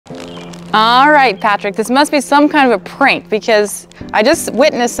All right, Patrick, this must be some kind of a prank because I just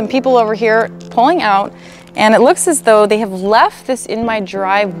witnessed some people over here pulling out and it looks as though they have left this in my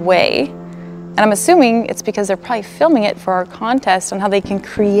driveway. And I'm assuming it's because they're probably filming it for our contest on how they can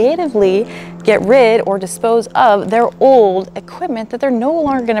creatively get rid or dispose of their old equipment that they're no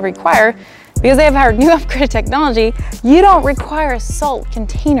longer going to require because they have our new upgraded technology. You don't require a salt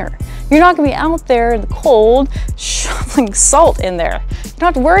container. You're not going to be out there in the cold shoveling salt in there. You don't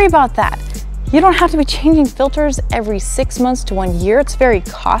have to worry about that. You don't have to be changing filters every 6 months to 1 year. It's very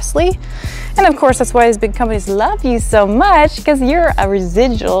costly. And of course, that's why these big companies love you so much, because you're a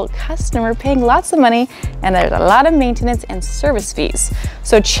residual customer paying lots of money and there's a lot of maintenance and service fees.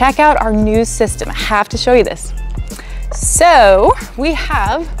 So check out our new system. I have to show you this. So we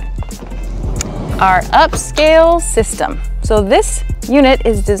have our upscale system. So this unit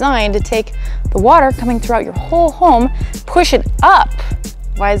is designed to take the water coming throughout your whole home, push it up.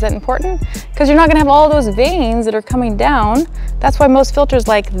 Why is that important? Because you're not gonna have all those veins that are coming down. That's why most filters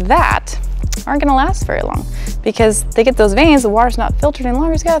like that aren't gonna last very long, because they get those veins, the water's not filtered any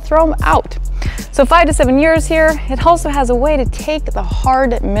longer, you just gotta throw them out. So 5 to 7 years here. It also has a way to take the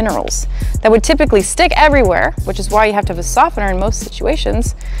hard minerals that would typically stick everywhere, which is why you have to have a softener in most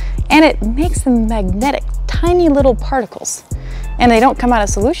situations, and it makes them magnetic, tiny little particles. And they don't come out of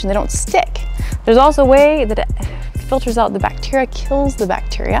solution, they don't stick. There's also a way that it filters out the bacteria, kills the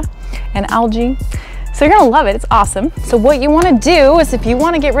bacteria and algae. So you're gonna love it, it's awesome. So what you wanna do is, if you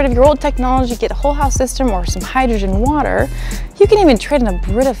wanna get rid of your old technology, get a whole house system or some hydrogen water, you can even trade in a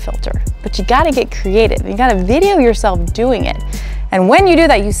Brita filter, but you gotta get creative. You gotta video yourself doing it. And when you do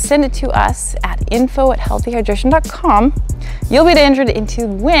that, you send it to us at info@healthyhydration.com. You'll be entered into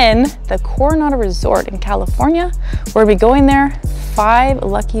win the Coronado Resort in California. We'll be going there, 5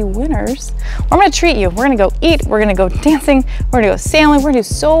 lucky winners. I'm gonna treat you. We're gonna go eat, we're gonna go dancing, we're gonna go sailing, we're gonna do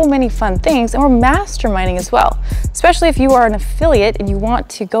so many fun things, and we're masterminding as well. Especially if you are an affiliate and you want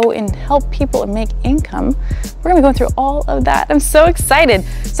to go and help people and make income. We're gonna be going through all of that. I'm so excited.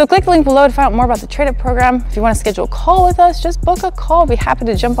 So click the link below to find out more about the trade-up program. If you wanna schedule a call with us, just book a call. I'll be happy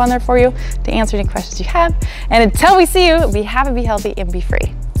to jump on there for you to answer any questions you have. And until we see you, be happy, be healthy, and be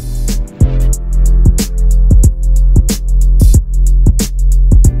free.